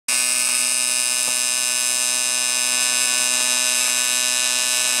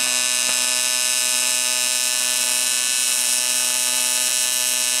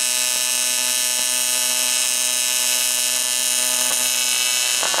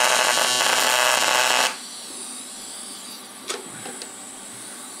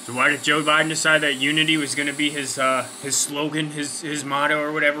So why did Joe Biden decide that unity was going to be his slogan, his motto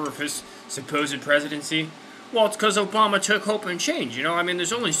or whatever of his supposed presidency? Well, it's because Obama took hope and change. You know, I mean,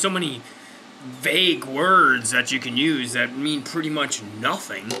 there's only so many vague words that you can use that mean pretty much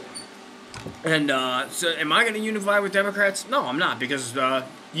nothing. And so am I going to unify with Democrats? No, I'm not, because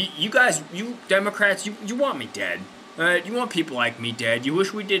you guys, you Democrats, you want me dead. You want people like me dead. You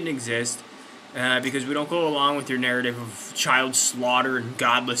wish we didn't exist. Because we don't go along with your narrative of child slaughter and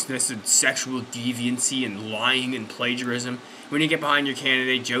godlessness and sexual deviancy and lying and plagiarism. When you get behind your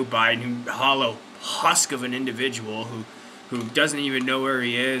candidate, Joe Biden, who hollow husk of an individual who doesn't even know where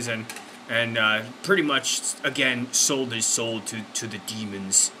he is and pretty much, again, sold his soul to the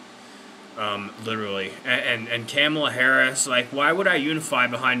demons, literally. And Kamala Harris, like, why would I unify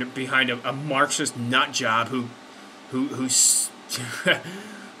behind a Marxist nut job who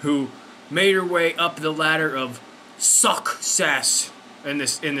made her way up the ladder of success in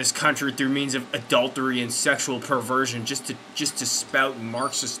this country through means of adultery and sexual perversion, just to spout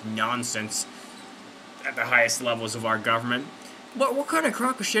Marxist nonsense at the highest levels of our government. What kind of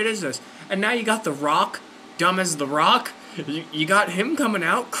crock of shit is this? And now you got The Rock, dumb as The Rock. You got him coming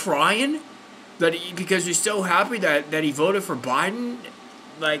out crying because he's so happy that he voted for Biden.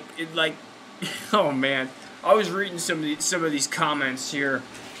 Like oh man, I was reading some of these comments here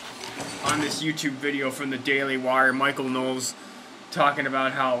on this YouTube video from the Daily Wire. Michael Knowles talking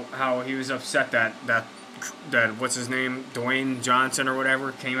about how he was upset that what's his name, Dwayne Johnson or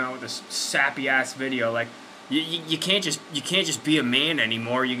whatever, came out with this sappy ass video. Like you can't just be a man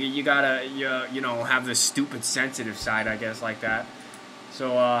anymore. You gotta you know, have this stupid sensitive side, I guess, like that.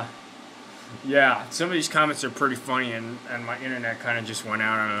 So yeah, some of these comments are pretty funny, and my internet kind of just went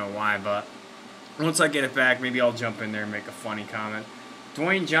out. I don't know why, but once I get it back, maybe I'll jump in there and make a funny comment.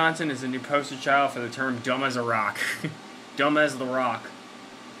 Dwayne Johnson is the new poster child for the term dumb as a rock. Dumb as the Rock.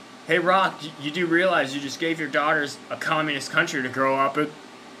 Hey Rock, you do realize you just gave your daughters a communist country to grow up in?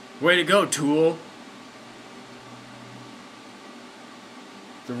 Way to go, tool.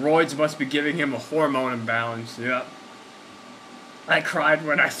 The roids must be giving him a hormone imbalance. Yep. I cried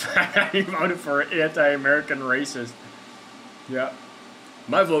when I found out he voted for an anti-American racist. Yep.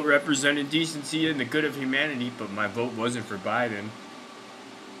 My vote represented decency and the good of humanity, but my vote wasn't for Biden.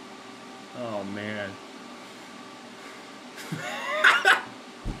 Oh, man.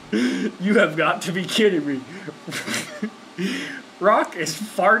 You have got to be kidding me. Rock is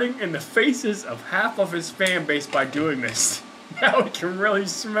farting in the faces of half of his fan base by doing this. Now he can really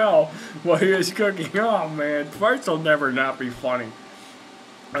smell what he is cooking. Oh, man. Farts will never not be funny.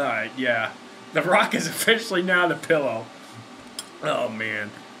 Alright, yeah. The Rock is officially now the pillow. Oh,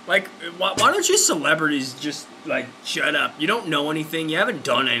 man. Like, why don't you celebrities just, like, shut up? You don't know anything. You haven't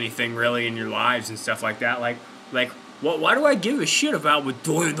done anything, really, in your lives and stuff like that. Like, why do I give a shit about what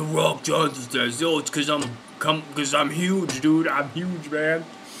Dwayne The Rock Johnson says? Oh, it's because I'm huge, dude. I'm huge, man.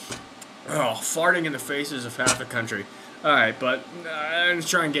 Oh, farting in the faces of half the country. Alright, but I'm just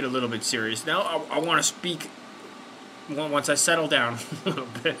trying to get a little bit serious. Now, I want to speak, once I settle down a little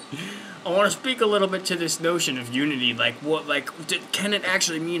bit, I want to speak a little bit to this notion of unity. Like, can it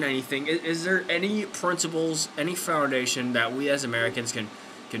actually mean anything? Is there any principles, any foundation that we as Americans can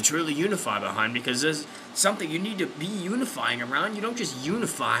truly unify behind? Because there's something you need to be unifying around. You don't just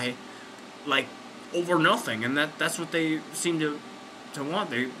unify, like, over nothing. And that's what they seem to want.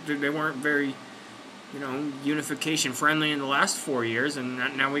 They weren't very, you know, unification friendly in the last 4 years, and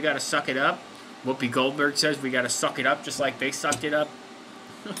now we got to suck it up. Whoopi Goldberg says we got to suck it up just like they sucked it up.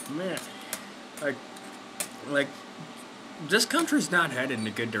 Man, like this country's not headed in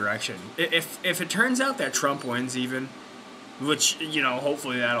a good direction. If it turns out that Trump wins, even, which, you know,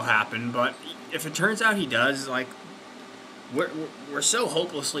 hopefully that'll happen, but if it turns out he does, like, we're so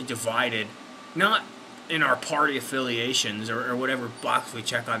hopelessly divided, not in our party affiliations or whatever box we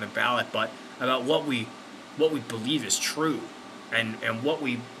check on the ballot, but about what we believe is true and what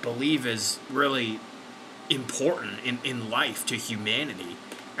we believe is really important in life to humanity.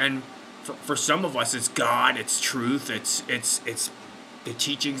 And for some of us, it's God, it's truth, it's the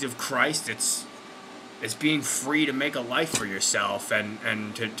teachings of Christ, it's being free to make a life for yourself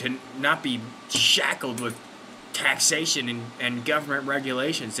and to not be shackled with taxation and government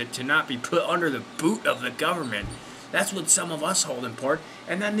regulations, to not be put under the boot of the government. That's what some of us hold important.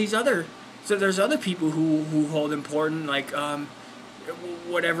 And then there's other people who hold important, like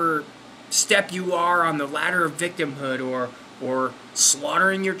whatever step you are on the ladder of victimhood, or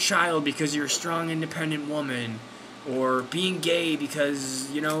slaughtering your child because you're a strong, independent woman, or being gay because,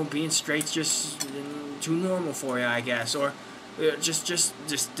 you know, being straight's just too normal for you, I guess, or just this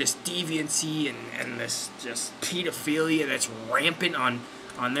deviancy and this just pedophilia that's rampant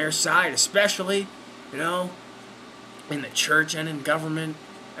on their side, especially, you know, in the church and in government.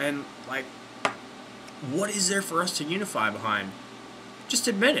 And like, what is there for us to unify behind? Just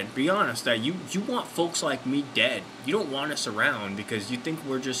admit it. Be honest that you want folks like me dead. You don't want us around because you think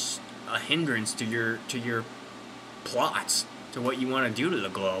we're just a hindrance to your plots, to what you want to do to the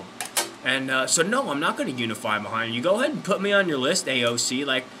globe. And so no, I'm not going to unify behind you. Go ahead and put me on your list, AOC.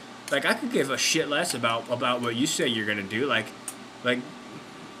 Like I could give a shit less about what you say you're going to do. Like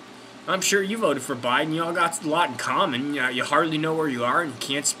I'm sure you voted for Biden. You all got a lot in common. You hardly know where you are and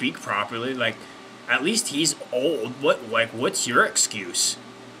can't speak properly. Like, at least he's old. What's your excuse?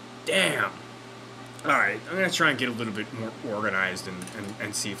 Damn. Alright, I'm going to try and get a little bit more organized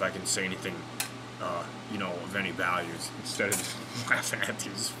and see if I can say anything, of any values, instead of just laughing at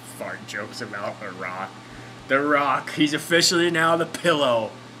these fart jokes about The Rock. The Rock, he's officially now the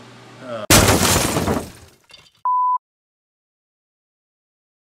pillow.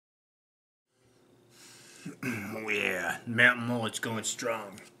 Oh yeah, Mountain Mullet's going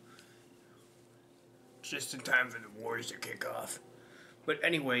strong. Just in time for the wars to kick off. But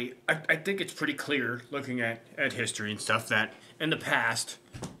anyway, I think it's pretty clear, looking at history and stuff, that in the past,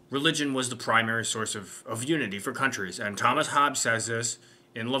 religion was the primary source of unity for countries. And Thomas Hobbes says this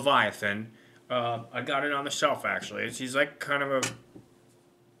in Leviathan. I got it on the shelf, actually. He's like kind of a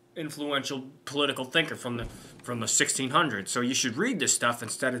influential political thinker from the 1600s. So you should read this stuff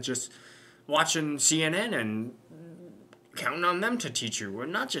instead of just watching CNN and counting on them to teach you. Well,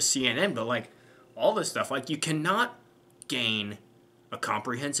 not just CNN, but like all this stuff. Like, you cannot gain a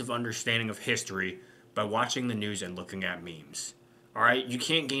comprehensive understanding of history by watching the news and looking at memes. All right? You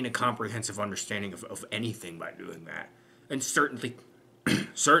can't gain a comprehensive understanding of anything by doing that. And certainly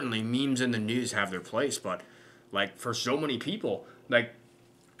memes in the news have their place, but like, for so many people, like,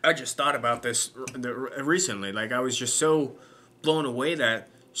 I just thought about this recently. Like, I was just so blown away that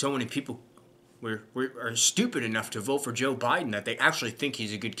so many people are stupid enough to vote for Joe Biden, that they actually think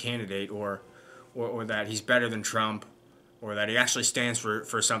he's a good candidate, or that he's better than Trump, or that he actually stands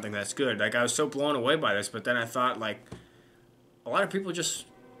for something that's good. Like, I was so blown away by this, but then I thought, like, a lot of people just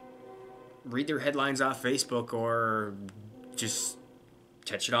read their headlines off Facebook, or just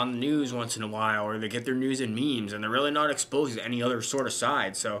catch it on the news once in a while, or they get their news in memes, and they're really not exposed to any other sort of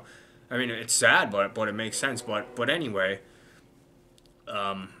side. So, I mean, it's sad, but it makes sense. But anyway,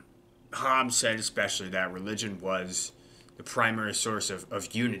 Hobbes said especially that religion was the primary source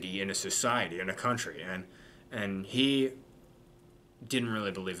of unity in a society, in a country, and he didn't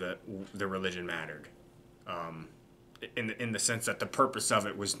really believe that the religion mattered, in the sense that the purpose of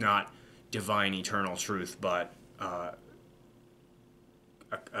it was not divine eternal truth, but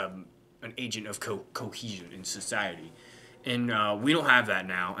an agent of cohesion in society. And we don't have that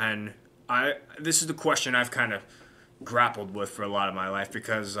now, and this is the question I've kind of grappled with for a lot of my life,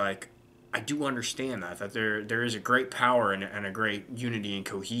 because like, I do understand that there is a great power and a great unity and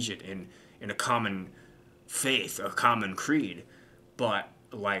cohesion in a common faith, a common creed, but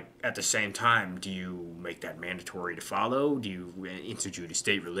like, at the same time, do you make that mandatory to follow? Do you institute a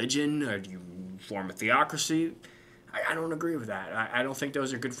state religion? Or do you form a theocracy? I don't agree with that. I don't think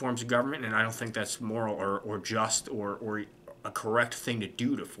those are good forms of government, and I don't think that's moral or just or a correct thing to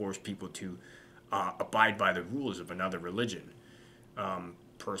do, to force people to abide by the rules of another religion,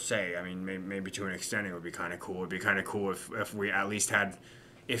 per se. I mean, maybe to an extent it would be kind of cool. It would be kind of cool if we at least had,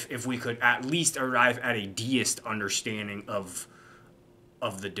 if we could at least arrive at a deist understanding of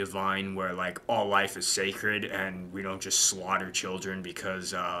the divine, where like all life is sacred and we don't just slaughter children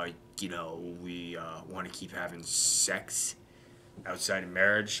because we want to keep having sex outside of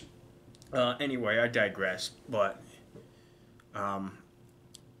marriage. Anyway, I digress, but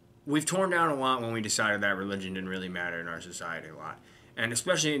we've torn down a lot when we decided that religion didn't really matter in our society a lot. And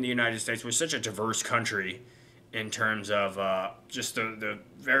especially in the United States, we're such a diverse country in terms of just the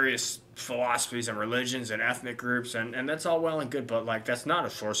various philosophies and religions and ethnic groups, and that's all well and good, but like, that's not a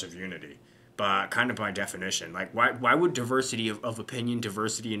source of unity, but kind of by definition. Like, why would diversity of opinion,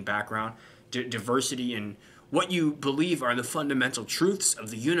 diversity in background, diversity in what you believe are the fundamental truths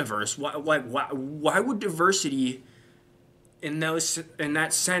of the universe, why would diversity in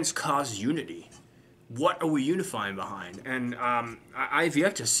that sense cause unity? What are we unifying behind? And I've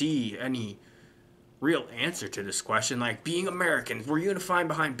yet to see any real answer to this question. Like, being Americans, we're unifying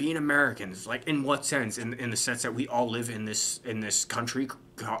behind being Americans. Like, in what sense? In the sense that we all live in this country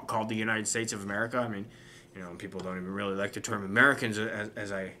called the United States of America. I mean, people don't even really like the term Americans,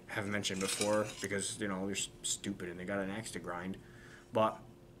 as I have mentioned before, because they're stupid and they got an axe to grind. But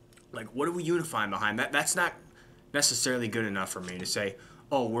like, what are we unifying behind? That's not necessarily good enough for me to say,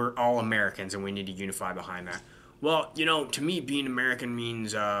 oh, we're all Americans and we need to unify behind that. Well, you know, to me, being American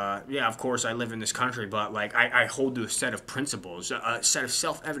means, yeah, of course, I live in this country, but like I hold to a set of principles, a set of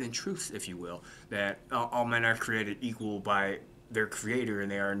self-evident truths, if you will, that all men are created equal by their creator,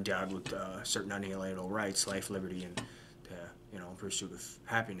 and they are endowed with certain unalienable rights, life, liberty, and pursuit of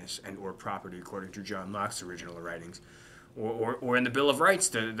happiness and or property, according to John Locke's original writings. Or in the Bill of Rights,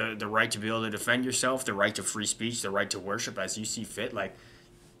 the right to be able to defend yourself, the right to free speech, the right to worship as you see fit. Like,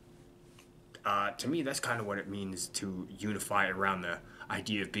 to me, that's kind of what it means to unify around the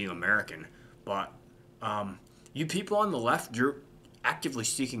idea of being American. But you people on the left, you're actively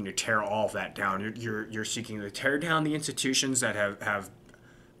seeking to tear all of that down. You're seeking to tear down the institutions that have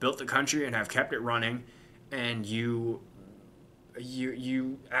built the country and have kept it running, and you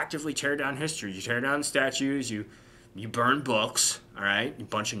actively tear down history. You tear down statues. You burn books. All right, you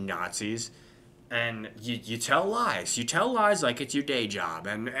bunch of Nazis. And you tell lies. You tell lies like it's your day job,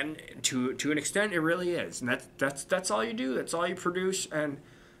 and to an extent, it really is. And that's all you do. That's all you produce. And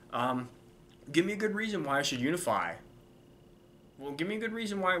give me a good reason why I should unify. Well, give me a good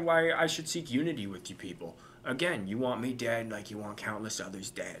reason why I should seek unity with you people. Again, you want me dead like you want countless others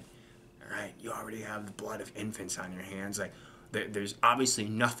dead. All right, you already have the blood of infants on your hands. Like there's obviously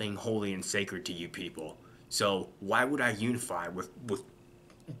nothing holy and sacred to you people. So why would I unify with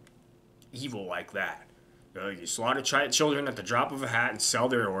evil like that? You slaughter children at the drop of a hat and sell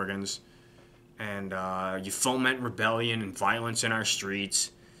their organs, and you foment rebellion and violence in our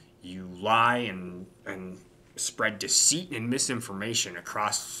streets. You lie and spread deceit and misinformation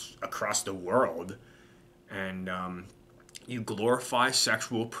across the world, and you glorify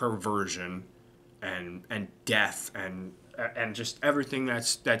sexual perversion and death and just everything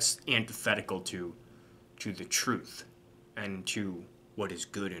that's antithetical to the truth and to what is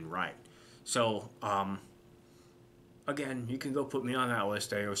good and right. So, again, you can go put me on that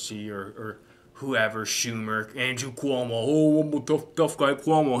list, AOC or whoever, Schumer, Andrew Cuomo. Oh, I'm a tough guy,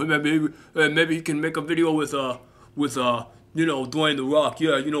 Cuomo. Maybe he can make a video with Dwayne The Rock.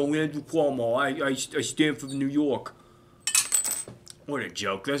 Yeah, Andrew Cuomo. I stand for New York. What a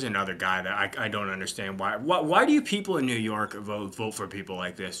joke. There's another guy that I don't understand. Why do you people in New York vote for people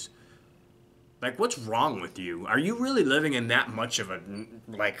like this? Like, what's wrong with you? Are you really living in that much of a,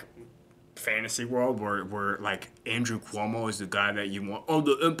 like, fantasy world where like, Andrew Cuomo is the guy that you want? Oh,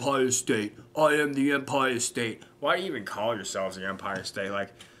 the Empire State. I am the Empire State. Why do you even call yourselves the Empire State?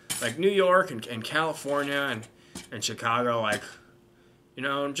 Like New York and California and Chicago, like,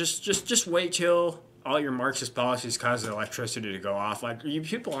 just wait till all your Marxist policies cause the electricity to go off. Like, you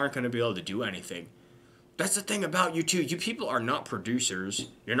people aren't going to be able to do anything. That's the thing about you, too. You people are not producers.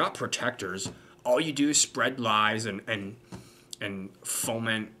 You're not protectors. All you do is spread lies and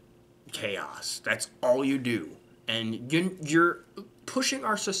foment chaos. That's all you do. And you're pushing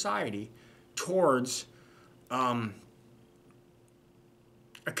our society towards a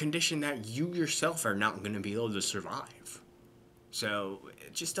condition that you yourself are not going to be able to survive. So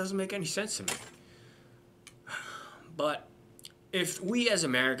it just doesn't make any sense to me. But if we as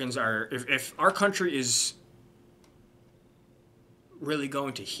Americans are, if our country is really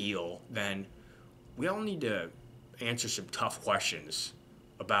going to heal, then we all need to answer some tough questions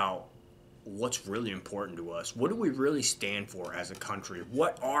about what's really important to us. What do we really stand for as a country?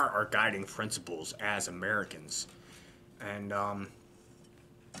 What are our guiding principles as Americans? And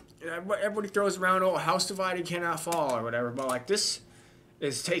everybody throws around, oh, a house divided cannot fall or whatever, but like this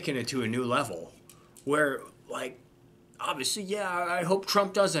is taking it to a new level where, like, obviously, yeah, I hope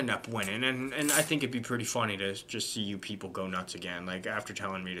Trump does end up winning, and I think it'd be pretty funny to just see you people go nuts again, like, after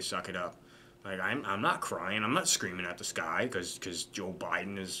telling me to suck it up. Like, I'm not crying, I'm not screaming at the sky, because Joe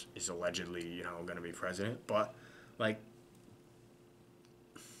Biden is allegedly, going to be president, but, like,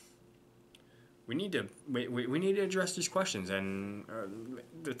 we need to address these questions, and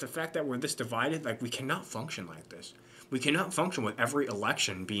the fact that we're this divided, like, we cannot function like this. We cannot function with every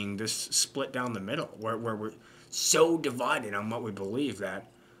election being this split down the middle, where we're so divided on what we believe that,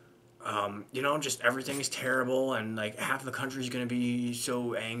 just everything is terrible, and like half the country's gonna be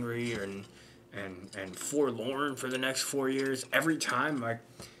so angry and forlorn for the next 4 years. Every time, like,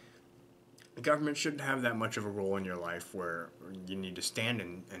 the government shouldn't have that much of a role in your life where you need to stand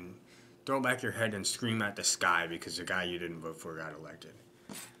and throw back your head and scream at the sky because the guy you didn't vote for got elected.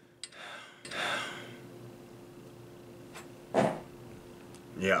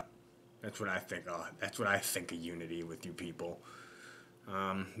 Yeah. That's what I think. That's what I think of unity with you people.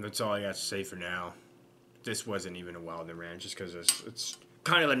 That's all I got to say for now. This wasn't even a Weldon rant, just because it's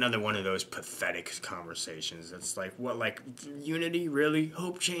kind of another one of those pathetic conversations. It's like, what, like, unity? Really?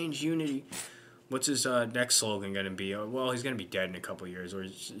 Hope, change, unity? What's his next slogan going to be? Well, he's going to be dead in a couple years, or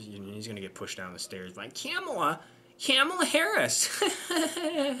he's going to get pushed down the stairs by Kamala Harris.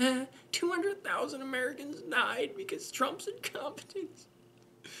 200,000 Americans died because Trump's incompetence.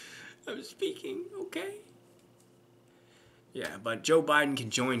 I'm speaking, okay? Yeah, but Joe Biden can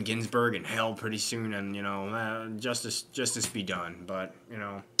join Ginsburg in hell pretty soon, and justice be done. But I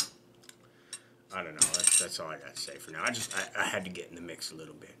don't know. That's all I got to say for now. I had to get in the mix a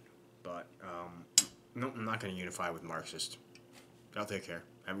little bit, but no, I'm not going to unify with Marxists. Y'all take care.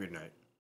 Have a good night.